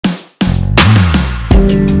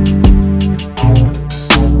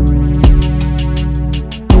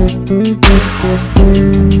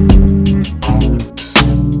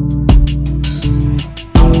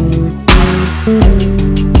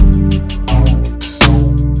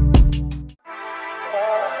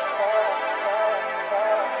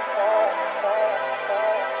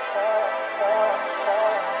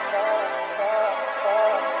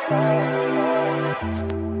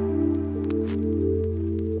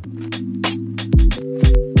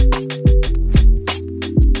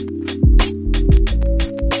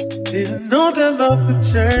love could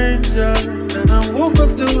change ya. Then I woke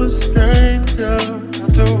up to a stranger.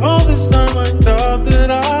 After all this time I thought that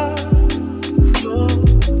I knew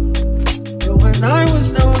you when I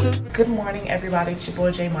was no different. Good morning everybody, it's your boy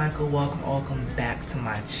Jay Michael. Welcome back to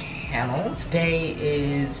my channel. Today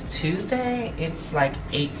is Tuesday. It's like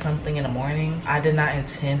 8 something in the morning. I did not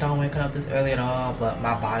intend on waking up this early at all, but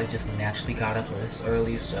my body just naturally got up this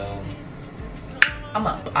early, so I'm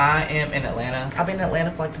up. I am in Atlanta. I've been in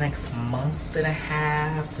Atlanta for like the next month and a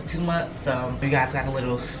half to 2 months. So you guys got a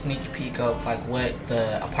little sneak peek of like what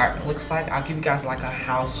the apartment looks like. I'll give you guys like a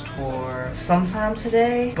house tour sometime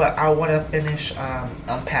today, but I want to finish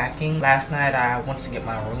unpacking. Last night I wanted to get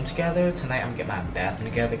my room together. Tonight I'm gonna get my bathroom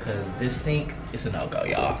together because this sink is a no-go,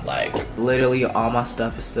 y'all. Like literally all my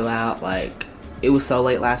stuff is still out. Like it was so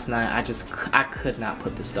late last night, I could not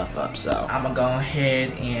put this stuff up. So I'm gonna go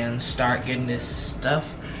ahead and start getting this stuff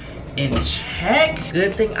in check.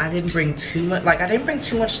 Good thing I didn't bring too much. Like I didn't bring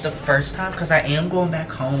too much the first time because I am going back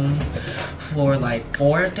home for like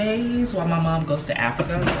 4 days while my mom goes to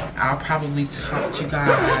Africa. I'll probably talk to you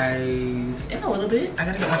guys in a little bit. I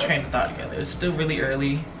gotta get my train of thought together. It's still really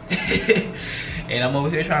early and I'm over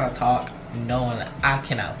here trying to talk knowing I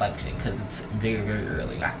cannot function because it's very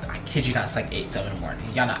early. I kid you not, it's like 8, 7 in the morning.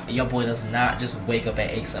 Y'all not, your boy does not just wake up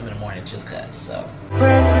at 8, 7 in the morning just cause. So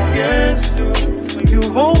Press against you. When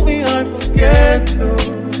you hold me I forget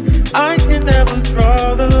to. I can never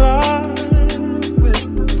draw the line with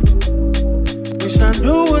you. Wish I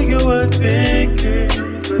knew what you were thinking,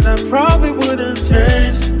 but I probably wouldn't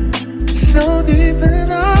change. So deep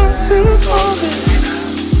and I still falling.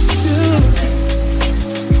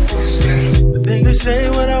 Say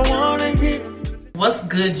what I wanna hear. What's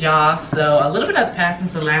good, y'all? So a little bit has passed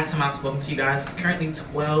since the last time I've spoken to you guys. It's currently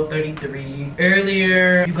 12:33.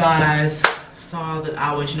 Earlier you guys saw that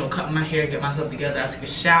I was, cutting my hair, get myself together. I took a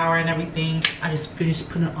shower and everything. I just finished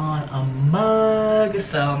putting on a mug.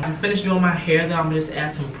 So I'm finished doing my hair though. I'm gonna just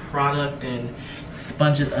add some product and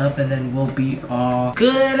sponge it up and then we'll be all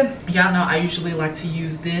good. Y'all know I usually like to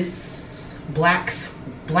use this black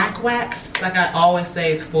wax. Like I always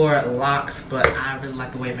say, it's for locks, but I really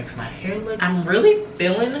like the way it makes my hair look. I'm really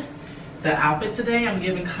feeling the outfit today. I'm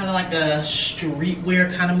giving kind of like a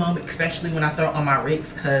streetwear kind of moment, especially when I throw on my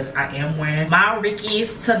Ricks, because I am wearing my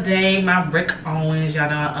Rickies today, my Rick Owens. Y'all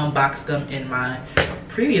know I unboxed them in my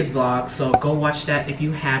previous vlog, so go watch that if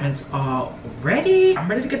you haven't already. I'm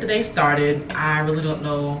ready to get the day started. I really don't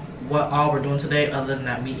know what all we're doing today other than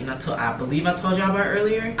that meeting until I believe I told y'all about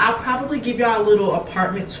earlier. I'll probably give y'all a little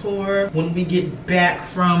apartment tour when we get back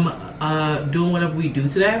from doing whatever we do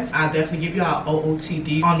today. I'll definitely give y'all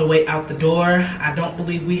OOTD on the way out the door. I don't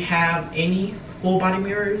believe we have any full body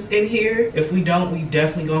mirrors in here. If we don't, we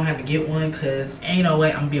definitely gonna have to get one because ain't no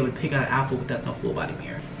way I'm gonna be able to pick out an outfit without no full body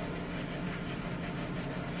mirror.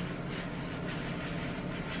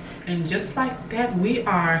 And just like that, we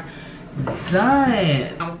are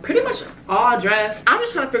done. I'm pretty much all dressed. I'm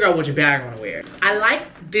just trying to figure out which bag I want to wear. I like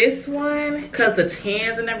this one because the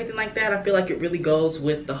tans and everything like that, I feel like it really goes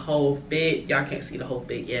with the whole fit. Y'all can't see the whole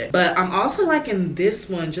fit yet, but I'm also liking this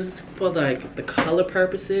one just for like the color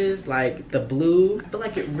purposes, like the blue. I feel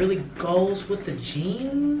like it really goes with the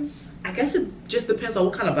jeans. I guess it just depends on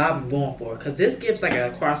what kind of vibe I'm going for, because this gives like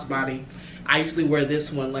a crossbody. I usually wear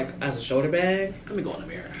this one like as a shoulder bag. Let me go in the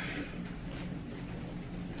mirror.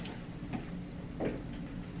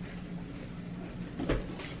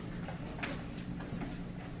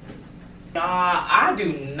 Y'all, I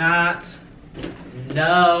do not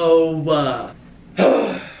know.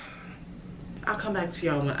 I'll come back to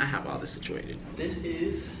y'all when I have all this situated. This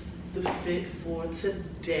is the fit for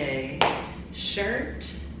today. Shirt.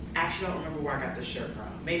 Actually, I don't remember where I got this shirt from.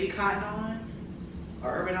 Maybe Cotton On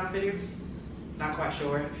or Urban Outfitters. Not quite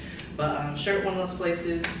sure. But shirt, one of those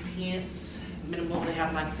places. Pants, minimal. They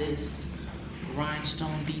have like this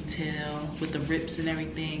rhinestone detail with the rips and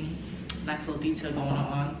everything. Nice little detail going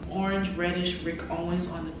on. Orange, reddish Rick Owens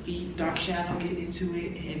on the feet. Dark shadow, get into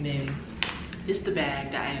it. And then it's the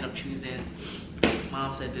bag that I ended up choosing.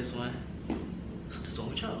 Mom said this one. So this is what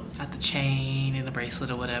we chose. Got the chain and the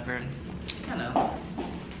bracelet or whatever. Kind of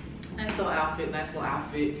nice little outfit, nice little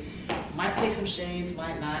outfit. Might take some shades,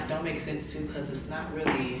 might not. Don't make sense too because it's not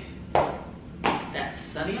really that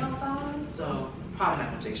sunny outside. So probably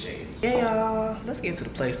not gonna take shades. Yeah, y'all. Let's get into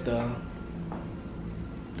the place though.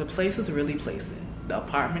 The place is really placing. The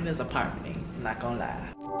apartment is apartmenting. I'm not gonna lie.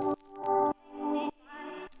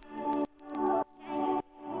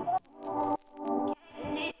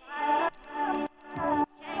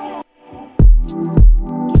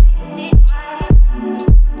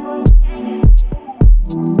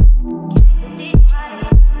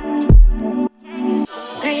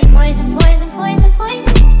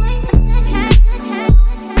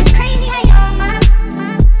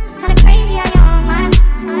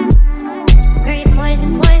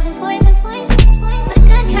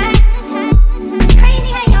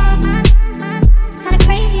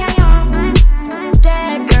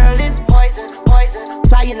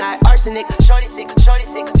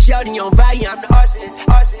 in your body, I'm the arsonist.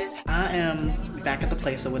 I am back at the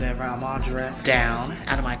place or whatever. I'm all dressed down,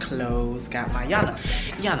 out of my clothes. Got my, y'all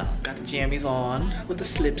know, got the jammies on with the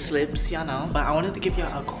slips, y'all know. But I wanted to give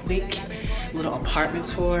y'all a quick little apartment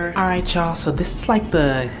tour. All right, y'all, so this is like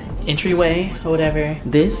the entryway or whatever.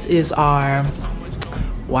 This is our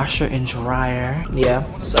washer and dryer.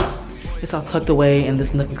 Yeah, so it's all tucked away in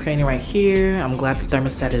this nook and cranny right here. I'm glad the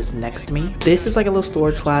thermostat is next to me. This is like a little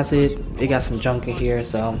storage closet. It got some junk in here,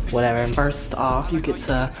 so whatever. First off, you get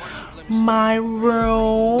to my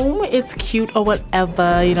room. It's cute or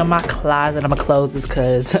whatever. You know, my closet. I'm gonna close this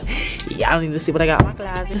because y'all need to see what I got in my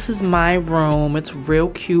closet. This is my room. It's real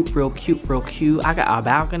cute, real cute, real cute. I got a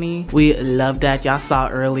balcony. We love that. Y'all saw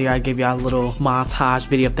earlier. I gave y'all a little montage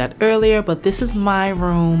video of that earlier, but this is my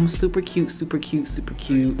room. Super cute, super cute, super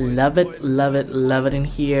cute. Love it, love it, love it in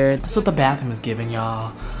here. That's what the bathroom is giving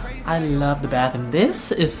y'all. I love the bathroom.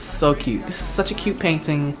 This is so cute. This is such a cute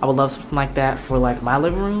painting. I would love something like that for like my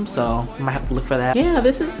living room, so I might have to look for that. Yeah,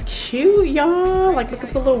 this is cute, y'all. Like, look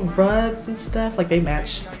at the little rugs and stuff. Like, they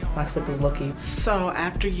match my slippers low-key. So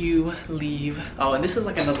after you leave, oh, and this is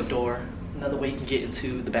like another door, another way you can get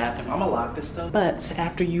into the bathroom. I'm gonna lock this stuff. But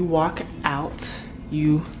after you walk out,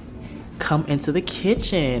 you come into the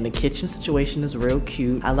kitchen. The kitchen situation is real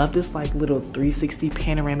cute. I love this like little 360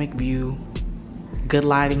 panoramic view. Good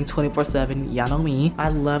lighting 24/7, y'all know me. I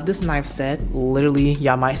love this knife set. Literally,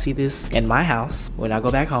 y'all might see this in my house when I go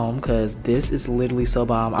back home because this is literally so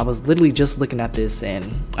bomb. I was literally just looking at this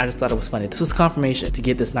and I just thought it was funny. This was confirmation to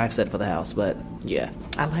get this knife set for the house, but yeah.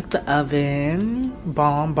 I like the oven.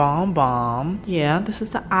 Bomb, bomb, bomb. Yeah, this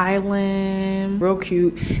is the island. Real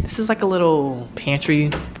cute. This is like a little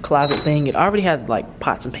pantry closet thing. It already had like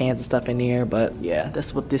pots and pans and stuff in here, but yeah,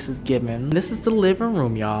 that's what this is giving. This is the living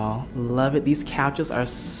room, y'all. Love it. These couches are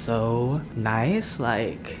so nice.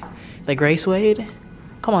 Like the gray suede.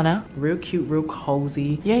 Come on now. Real cute, real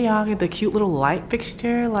cozy. Yeah, y'all get the cute little light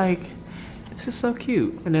fixture. Like, this is so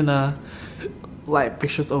cute. And then light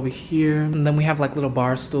fixtures over here. And then we have like little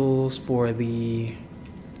bar stools for the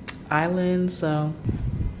island. So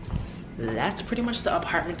that's pretty much the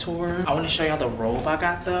apartment tour. I want to show y'all the robe I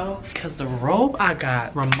got though, because the robe I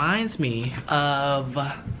got reminds me of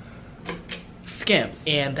Skims,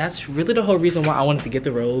 and that's really the whole reason why I wanted to get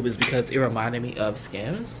the robe, is because it reminded me of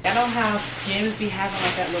Skims. I know how Skims be having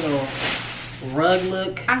like that little rug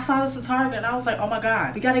look. I saw this at Target and I was like, oh my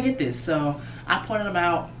god, we gotta get this. So I pointed them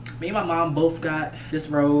out. Me and my mom both got this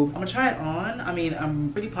robe. I'm gonna try it on. I mean,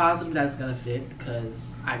 I'm pretty positive that it's gonna fit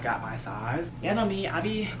because I got my size. You know me, I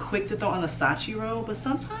be quick to throw on a Sachi robe, but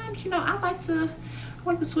sometimes, you know, I like to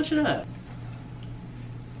switch it up.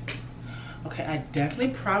 Okay, I definitely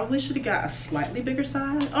probably should have got a slightly bigger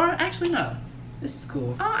size. Or actually, no. This is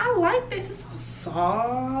cool. Oh, I like this. It's so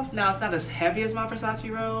soft. Now, it's not as heavy as my Versace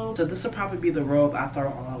robe. So this will probably be the robe I throw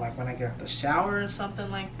on like when I get out the shower or something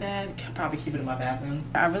like that. Can probably keep it in my bathroom.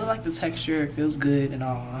 I really like the texture. It feels good and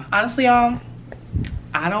all. Honestly, y'all,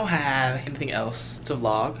 I don't have anything else to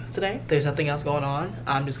vlog today. There's nothing else going on.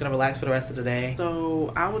 I'm just gonna relax for the rest of the day.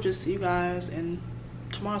 So I will just see you guys in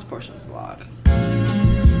tomorrow's portion of the vlog.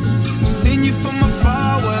 Seen you from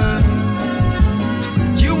afar away.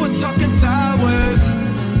 You was talking sideways.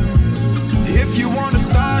 If you wanna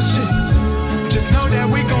start shit, just know that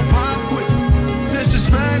we gon' pop quick.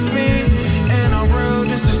 Disrespect me, and I'm real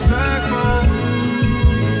disrespectful.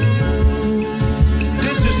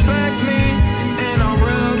 Disrespect me, and I'm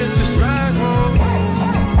real disrespectful.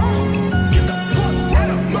 Get the fuck out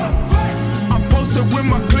of my face. I'm posted with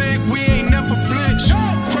my clique, we ain't never flinch.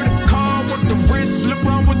 Credit card with the wrist, slip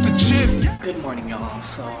around with the chip. Good morning, y'all.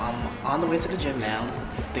 So I'm on the way to the gym now.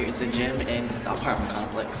 There is a gym in the apartment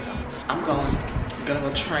complex. So I'm gonna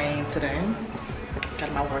go train today.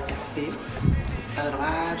 Got my workout fit. Got the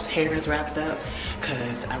vibes. Hair is wrapped up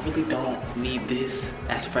because I really don't need this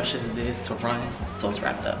as fresh as it is to run. So it's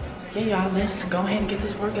wrapped up. Yeah, y'all, let's go ahead and get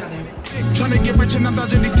this workout in. Tryna get rich and I'm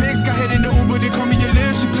dodging these pigs. Got head in the Uber, they call me your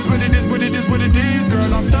list. She pissed what it is, what it is, what it is.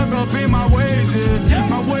 Girl, I'm stuck up in my ways, yeah.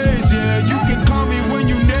 My ways, yeah. You can call me when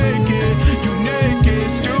you naked. You naked,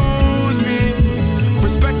 excuse me.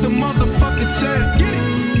 Respect the motherfucking set. Get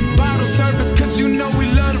it. Bottle service, cause you know we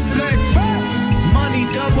love to flex. Money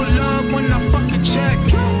double up when I fucking check.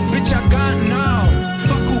 Bitch, I got now.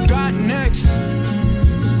 Fuck who got next.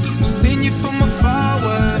 Seen you from afar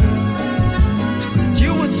away.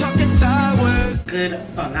 You was talking sideways. Good,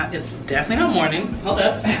 oh, not, it's definitely not morning. Hold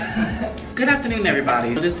up. Good afternoon, everybody.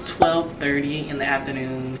 It is 12:30 in the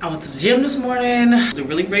afternoon. I went to the gym this morning. It was a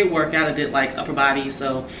really great workout. I did like upper body,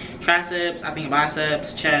 so triceps, I think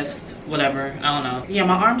biceps, chest, whatever. I don't know. Yeah,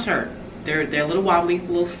 my arms hurt. They're a little wobbly, a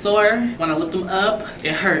little sore. When I lift them up,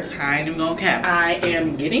 it hurts. I ain't even gonna cap. I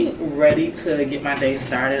am getting ready to get my day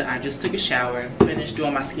started. I just took a shower, finished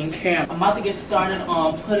doing my skincare. I'm about to get started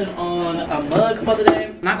on putting on a mug for the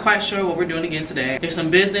day. Not quite sure what we're doing again today. There's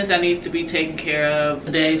some business that needs to be taken care of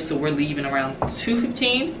today, so we're leaving around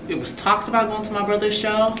 2:15. It was talks about going to my brother's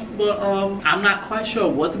show, but I'm not quite sure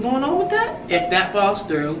what's going on with that. If that falls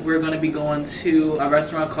through, we're gonna be going to a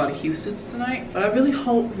restaurant called Houston's tonight. But I really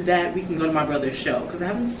hope that we can go to my brother's show because I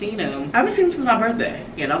haven't seen him. I haven't seen him since my birthday.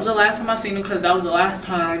 Yeah, that was the last time I seen him because that was the last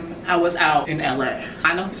time I was out in LA.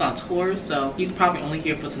 I know he's on tour, so he's probably only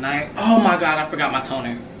here for tonight. Oh my God, I forgot my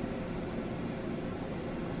toner.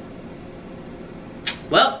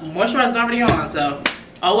 Well, moisturizer's already on, so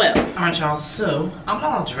oh well. All right, y'all, so I'm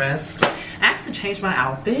all dressed. I actually changed my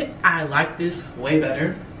outfit. I like this way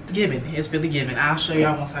better. It's giving, it's really giving. I'll show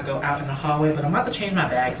y'all once I go out in the hallway, but I'm about to change my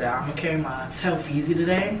bags out. I'm gonna carry my Telfeezy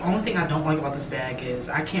today. The only thing I don't like about this bag is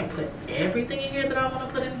I can't put everything in here that I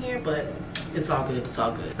wanna put in here, but it's all good, it's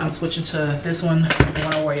all good. I'm switching to this one, the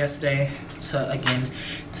one I wore yesterday, to, again,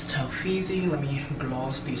 this Telfeezy. Let me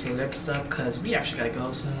gloss these lips up, cause we actually gotta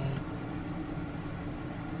go soon.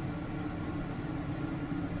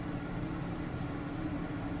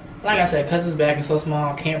 Like I said, because this bag is so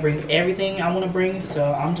small, I can't bring everything I want to bring,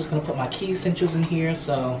 so I'm just going to put my key essentials in here.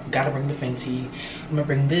 So, gotta bring the Fenty. I'm going to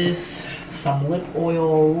bring this, some lip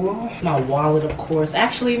oil, my wallet, of course.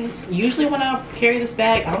 Actually, usually when I carry this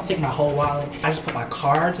bag, I don't take my whole wallet. I just put my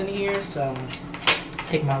cards in here, so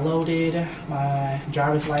take my loaded, my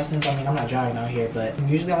driver's license. I mean, I'm not driving out here, but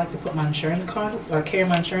usually I like to put my insurance card, or carry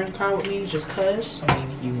my insurance card with me, just cause. I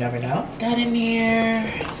mean, you never know. That in here,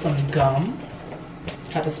 some gum.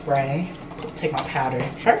 Pepper spray, take my powder.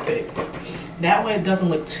 Perfect. That way it doesn't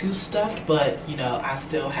look too stuffed, but you know, I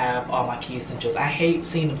still have all my key essentials. I hate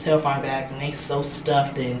seeing them Telfar bags and they so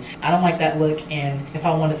stuffed, and I don't like that look, and if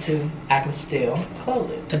I wanted to, I can still close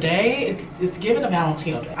it. Today, it's giving a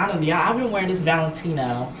Valentino day. I don't know, y'all, I've been wearing this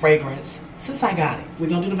Valentino fragrance since I got it. We're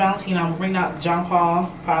gonna do the Valentino. I'm gonna bring out John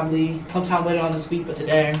Paul probably sometime later on this week, but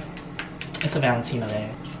today, it's a Valentino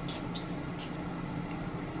day.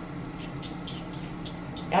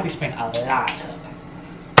 I'll be spraying a lot of them.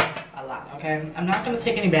 A lot, okay? I'm not gonna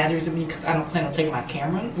take any batteries with me because I don't plan on taking my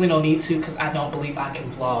camera. We don't need to because I don't believe I can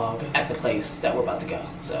vlog at the place that we're about to go.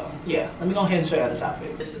 So yeah, let me go ahead and show you this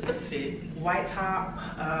outfit. This is the fit. White top,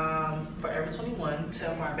 Forever 21,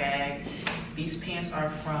 Telfar bag. These pants are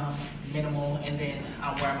from Minimal, and then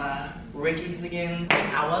I'll wear my Rickies again.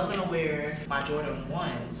 I was gonna wear my Jordan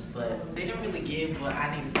 1s, but they didn't really give what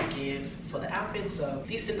I needed to give for the outfit, so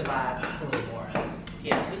these fit the vibe a little more.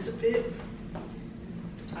 Yeah, this is a fit.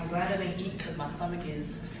 I'm glad I didn't eat because my stomach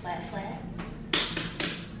is flat.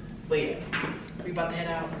 But yeah, we about to head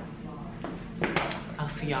out. I'll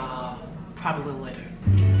see y'all probably a little later.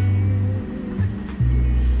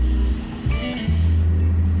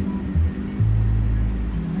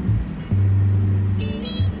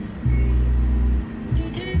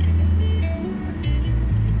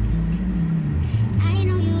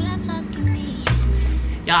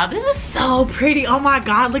 Y'all, this is so pretty. Oh my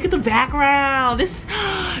God, look at the background. This is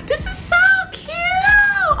so cute.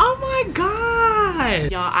 Oh my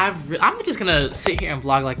God. Y'all, I'm just gonna sit here and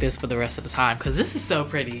vlog like this for the rest of the time because this is so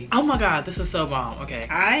pretty. Oh my God, this is so bomb. Okay,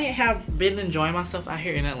 I have been enjoying myself out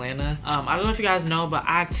here in Atlanta. I don't know if you guys know, but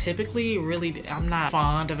I typically I'm not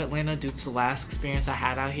fond of Atlanta due to the last experience I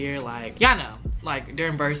had out here. Like, y'all know, like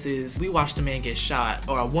during Versus, we watched a man get shot,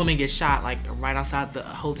 or a woman get shot, like right outside the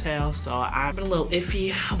hotel. So I've been a little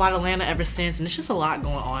iffy about Atlanta ever since, and it's just a lot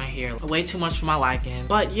going on here. Way too much for my liking.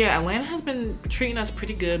 But yeah, Atlanta has been treating us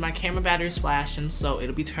pretty good. My camera battery is flashing, so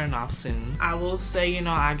it'll be turned off soon. I will say, you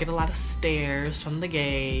know, I get a lot of stares from the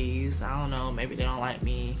gays. I don't know, maybe they don't like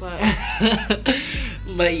me, but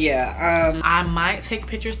but yeah, I might take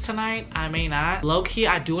pictures tonight. I may not. Low-key,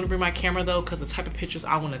 I do want to bring my camera though, because the type of pictures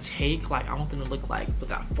I want to take, like I want them to look like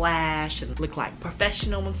without flash and look like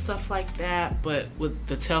professional and stuff like that. But with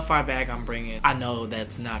the Telfar bag I'm bringing, I know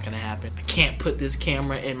that's not gonna happen. I can't put this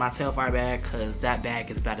camera in my Telfar bag because that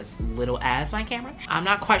bag is about as little as my camera. I'm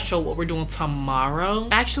not quite sure what we're doing tomorrow.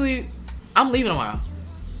 Actually, I'm leaving tomorrow.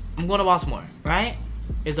 I'm going to Baltimore, right?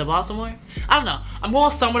 Is it Baltimore? I don't know. I'm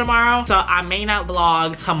going somewhere tomorrow, so I may not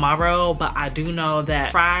vlog tomorrow, but I do know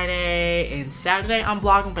that Friday and Saturday I'm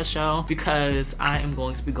vlogging for sure because I am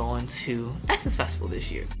going to be going to Essence Festival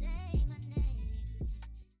this year.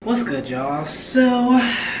 What's good, y'all? So,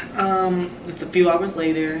 it's a few hours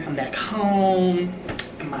later. I'm back home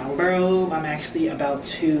in my robe. I'm actually about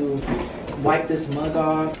to wipe this mug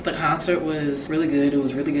off. The concert was really good. It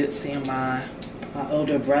was really good seeing my my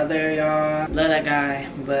older brother, y'all. Love that guy.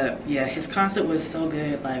 But yeah, his concert was so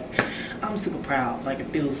good. Like, I'm super proud. Like,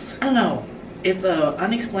 it feels, I don't know. It's a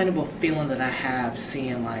unexplainable feeling that I have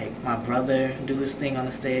seeing like my brother do his thing on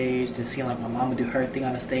the stage and seeing like my mama do her thing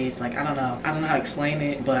on the stage. Like, I don't know how to explain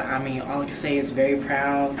it, but I mean, all I can say is very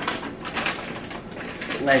proud.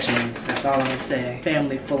 Legends, that's all I'm gonna say.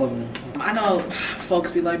 Family full of them. I know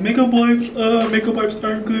folks be like, makeup wipes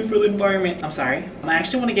aren't good for the environment. I'm sorry. I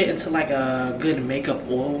actually want to get into like a good makeup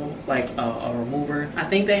oil, like a remover. I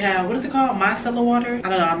think they have, what is it called? Micellar water? I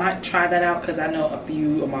don't know, I might try that out because I know a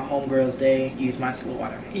few of my homegirls, they use micellar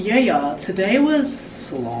water. Yeah, y'all, today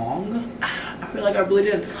was long. I feel like I really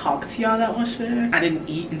didn't talk to y'all that much today. I didn't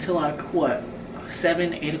eat until like, what?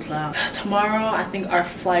 7, 8 o'clock. Tomorrow, I think our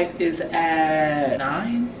flight is at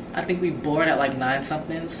 9. I think we board at like 9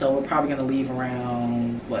 something. So we're probably gonna leave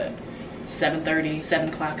around, what? 7:30, 7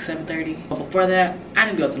 o'clock, 7:30. But before that, I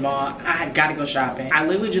didn't go to the mall. I gotta go shopping. I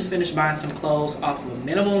literally just finished buying some clothes off of a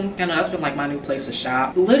minimum. I know that's been like my new place to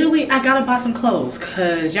shop. Literally, I gotta buy some clothes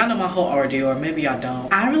because y'all know my whole ordeal, or maybe y'all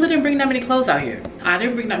don't. I really didn't bring that many clothes out here. I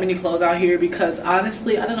didn't bring that many clothes out here because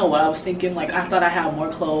honestly, I don't know what I was thinking. Like, I thought I had more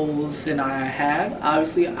clothes than I had.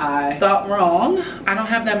 Obviously, I thought wrong. I don't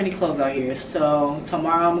have that many clothes out here. So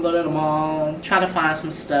tomorrow I'm gonna go to the mall, try to find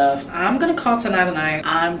some stuff. I'm gonna call tonight.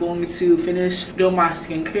 I'm going to finish doing my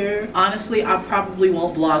skincare. Honestly, I probably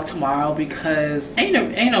won't vlog tomorrow because ain't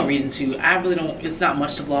no reason to. I really don't, it's not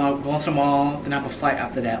much to vlog. Going to the mall, then I have a flight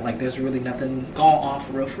after that. Like, there's really nothing going on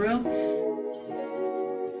for real.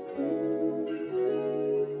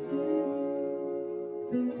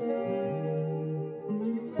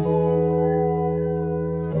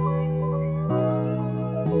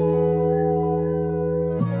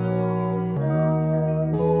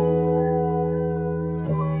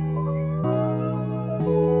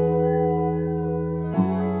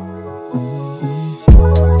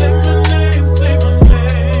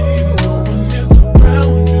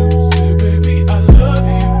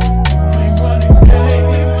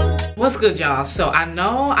 What's good, y'all? So I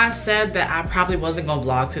know I said that I probably wasn't gonna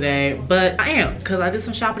vlog today, but I am, because I did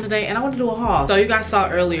some shopping today and I want to do a haul. So you guys saw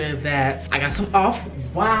earlier that I got some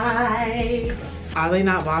off-whites. Are they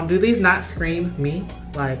not bomb? Do these not scream me?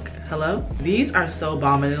 Like, hello? These are so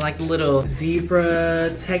bomb, and like little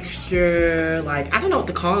zebra texture. Like, I don't know what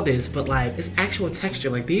to call this, but like it's actual texture.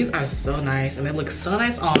 Like, these are so nice and they look so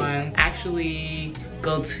nice on. Actually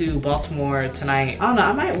go to Baltimore tonight. I don't know,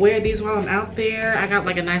 I might wear these while I'm out there. I got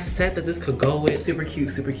like a nice set that this could go with. Super cute,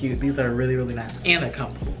 super cute. These are really, really nice and they're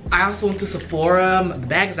comfortable. I also went to Sephora. The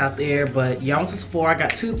bag's out there, but y'all went to Sephora. I got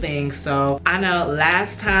 2 things. So I know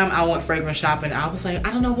last time I went fragrance shopping, I was like,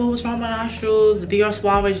 I don't know what was wrong with my nostrils. The Dior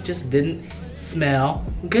Suave just didn't smell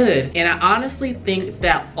good, and I honestly think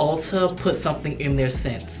that Ulta put something in their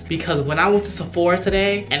scents, because when I went to Sephora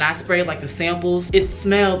today and I sprayed like the samples, it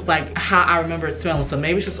smelled like how I remember it smelling. So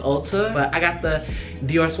maybe it's just Ulta, but I got the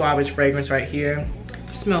Dior Suave fragrance right here. It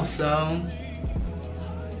smells so,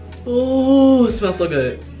 ooh, it smells so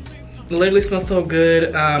good. It literally smells so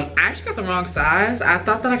good. I actually got the wrong size. I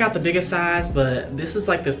thought that I got the biggest size, but this is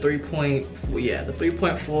like the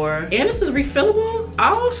 3.4, and this is refillable.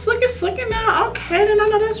 Oh, slicking now. Okay, then I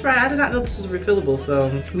know that's right. I did not know this was refillable, so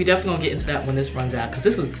we definitely gonna get into that when this runs out,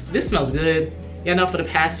 because this smells good. Y'all know for the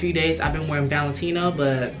past few days I've been wearing Valentino,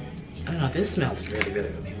 but I don't know, this smells really, really,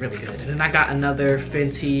 really, really good. And then I got another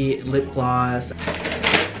Fenty lip gloss.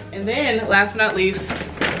 And then last but not least,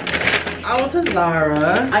 I went to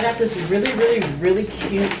Zara. I got this really, really, really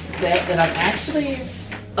cute set that I'm actually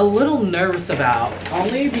a little nervous about,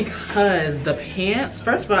 only because the pants,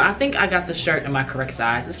 first of all, I think I got the shirt in my correct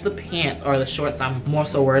size. It's the pants or the shorts I'm more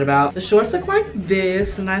so worried about. The shorts look like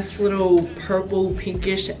this, a nice little purple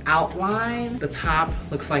pinkish outline. The top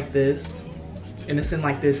looks like this, and it's in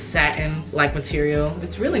like this satin like material.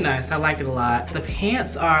 It's really nice. I like it a lot. The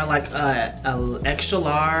pants are like a extra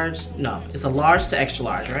large. No, it's a large to extra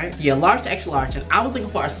large, right? Yeah, large to extra large, and I was looking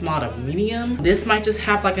for a small to medium. This might just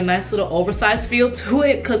have like a nice little oversized feel to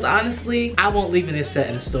it, because honestly, I won't leave this set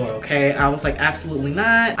in the store, okay? I was like, absolutely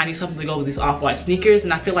not. I need something to go with these off-white sneakers,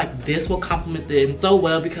 and I feel like this will complement them so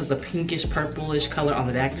well because the pinkish purplish color on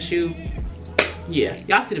the back of the shoe. Yeah,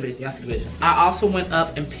 y'all see the vision, y'all see the vision. I also went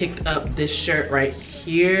up and picked up this shirt right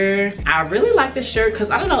here. I really like this shirt because,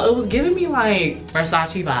 I don't know, it was giving me like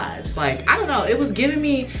Versace vibes. Like, I don't know, it was giving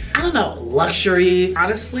me, I don't know, luxury.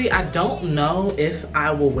 Honestly, I don't know if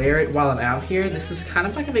I will wear it while I'm out here. This is kind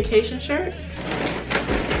of like a vacation shirt.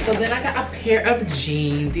 So then I got a pair of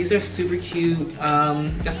jeans. These are super cute.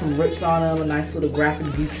 Got some rips on them, a nice little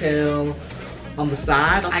graphic detail on the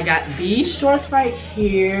side. I got these shorts right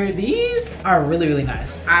here. These are really, really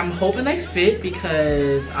nice. I'm hoping they fit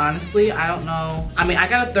because honestly, I don't know. I mean, I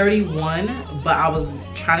got a 31, but I was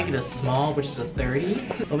trying to get a small, which is a 30.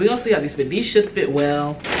 But we're gonna see how these fit. These should fit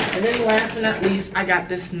well. And then last but not least, I got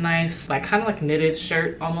this nice, like kind of like knitted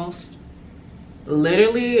shirt almost.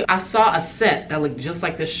 Literally, I saw a set that looked just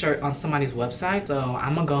like this shirt on somebody's website, so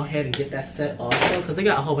I'm gonna go ahead and get that set also because they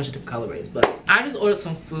got a whole bunch of different colorways. But I just ordered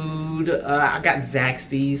some food. I got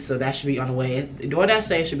Zaxby's, so that should be on the way. DoorDash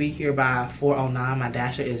say should be here by 4:09. My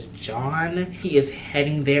dasher is John. He is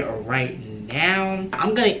heading there right now.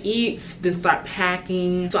 I'm gonna eat, then start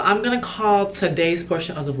packing. So I'm gonna call today's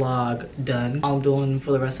portion of the vlog done. All I'm doing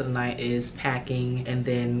for the rest of the night is packing and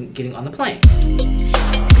then getting on the plane.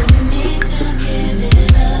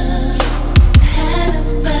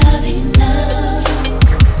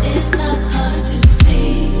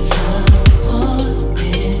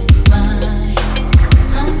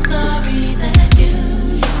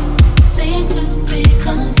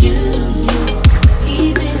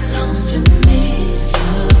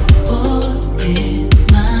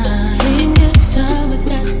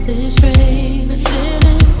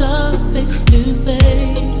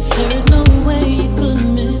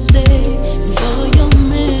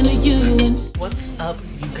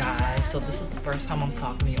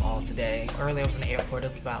 Earlier I was in the airport.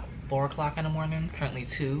 It was about 4 o'clock in the morning, currently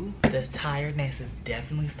 2. The tiredness is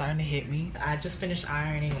definitely starting to hit me. I just finished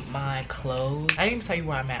ironing my clothes. I didn't even tell you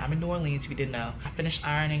where I'm at. I'm in New Orleans, if you didn't know. I finished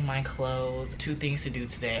ironing my clothes. 2 things to do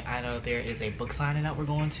today. I know there is a book signing that we're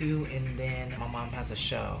going to, and then my mom has a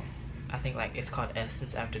show. I think like it's called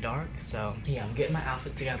Essence After Dark. So yeah, I'm getting my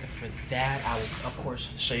outfit together for that. I will of course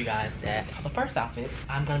show you guys that. For the first outfit,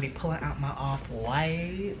 I'm gonna be pulling out my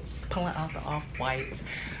off-whites.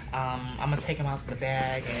 I'm gonna take them out of the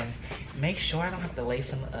bag and make sure I don't have to lace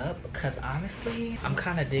them up because honestly, I'm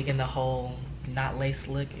kind of digging the whole not lace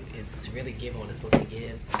look. It's really giving what it's supposed to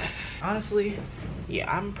give. Honestly,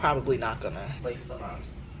 yeah, I'm probably not gonna lace them up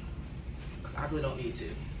because I really don't need to.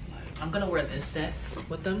 I'm gonna wear this set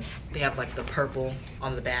with them. They have like the purple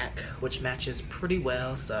on the back, which matches pretty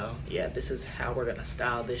well. So yeah, this is how we're gonna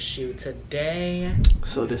style this shoe today.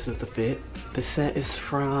 So this is the fit. The set is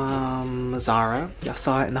from Zara. Y'all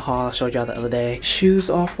saw it in the haul I showed y'all the other day. Shoes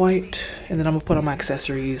off-white, and then I'm gonna put on my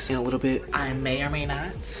accessories in a little bit. I may or may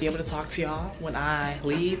not be able to talk to y'all when I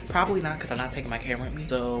leave. Probably not because I'm not taking my camera with me.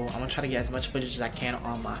 So I'm gonna try to get as much footage as I can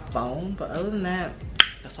on my phone. But other than that,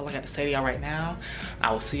 that's all I got to say to y'all right now.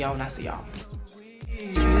 I will see y'all when I see y'all.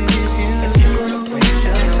 If you're gonna waste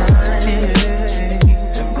your time,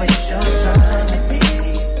 then waste your time with me.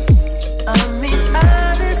 I mean,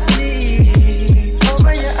 honestly,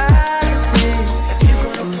 open your eyes and see. If you're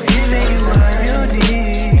gonna waste your time, you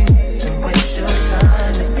need to waste your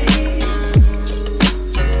time with me.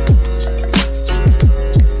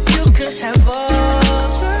 You could have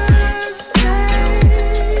all the space,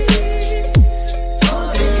 all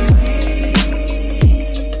that you need.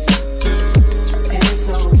 There's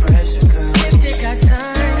no pressure, girl. If you got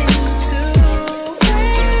time to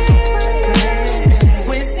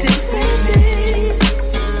waste it with me.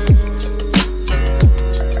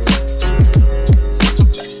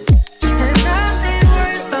 And I ain't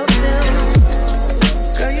worried about them.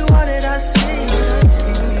 Girl, you all that I see.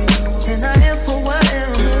 And I am who I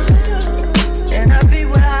am. And I be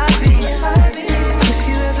what I be. If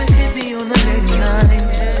you ever hit me on a late night,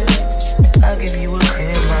 I'll give you a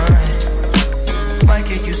clear mind. Might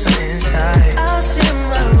give you some insight. I'll share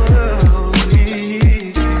my world with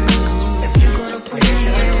you. If you're gonna waste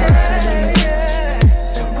your time,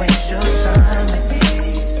 then waste your time with me.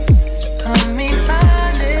 I mean,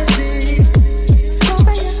 honestly,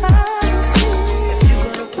 open your eyes and see. If you're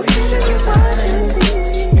gonna waste your time,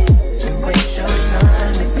 then waste your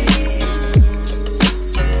time with me.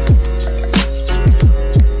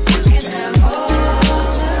 You can have all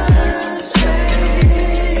the space,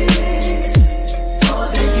 all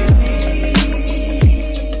that you need.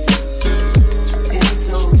 There's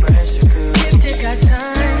no pressure, girl. If you got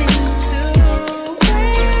time to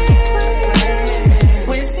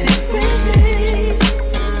waste it with me.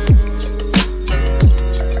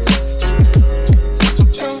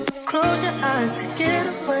 Don't close your eyes to get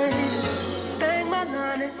away. Bang my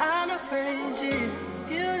line and I'll arrange it.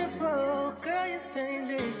 Beautiful, girl, you're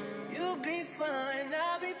stainless. You'll be fine,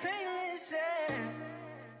 I'll be painless, yeah.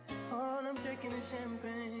 All I'm drinking is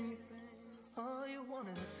champagne.